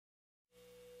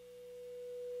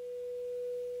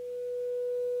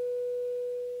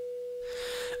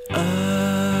I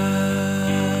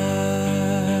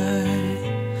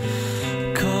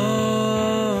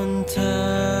contact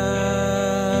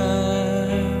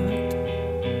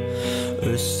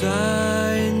or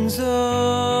signs of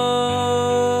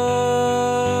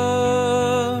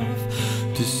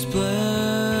displeasure.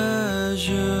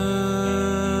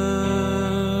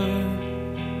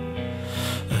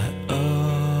 I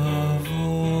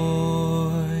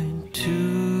avoid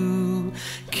to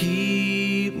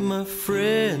keep my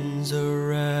friends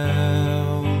around.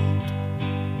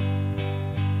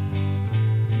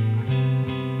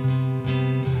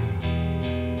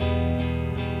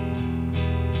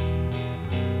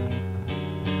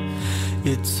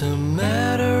 It's a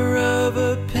matter of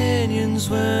opinions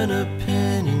when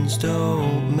opinions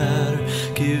don't matter.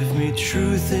 Give me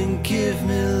truth and give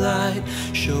me light.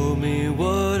 Show me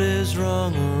what is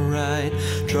wrong or right.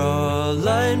 Draw a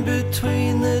line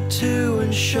between the two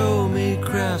and show me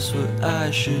graphs what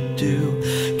I should do.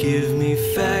 Give me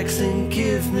facts and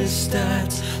give me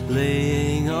stats,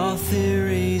 laying all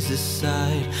theories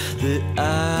aside, that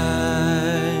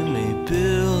I may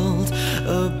build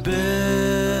a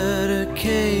better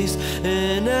case.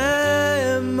 And I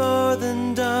am more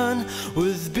than done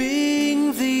with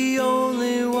being the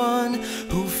only one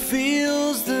who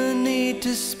feels the need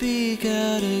to speak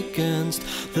out against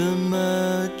the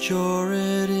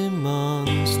majority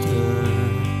monster.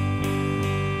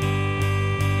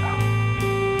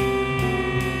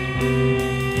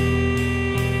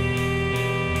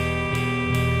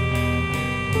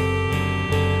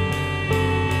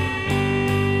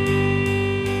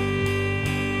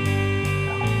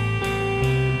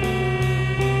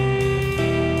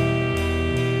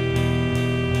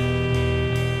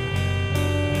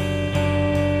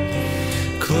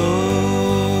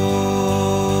 Closed-minded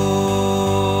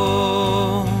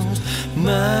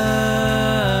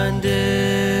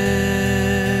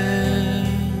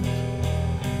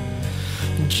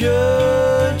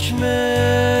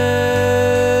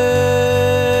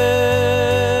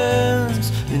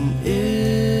judgments and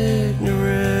ignorance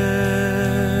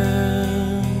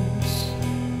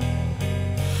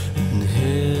and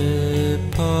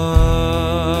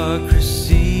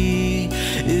hypocrisy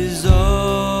is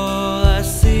all I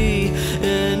see.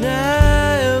 And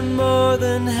I am more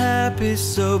than happy,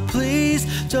 so please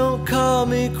don't call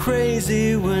me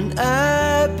crazy when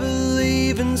I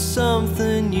believe in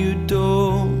something you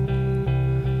don't.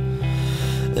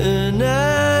 And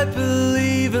I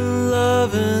believe in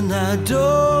love, and I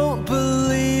don't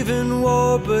believe in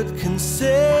war. But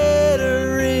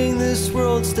considering this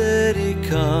world's steady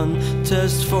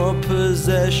contest for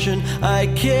possession, I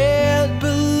can't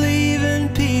believe in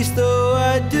peace, though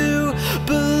I do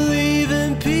believe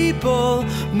in people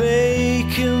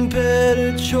making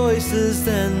better choices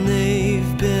than they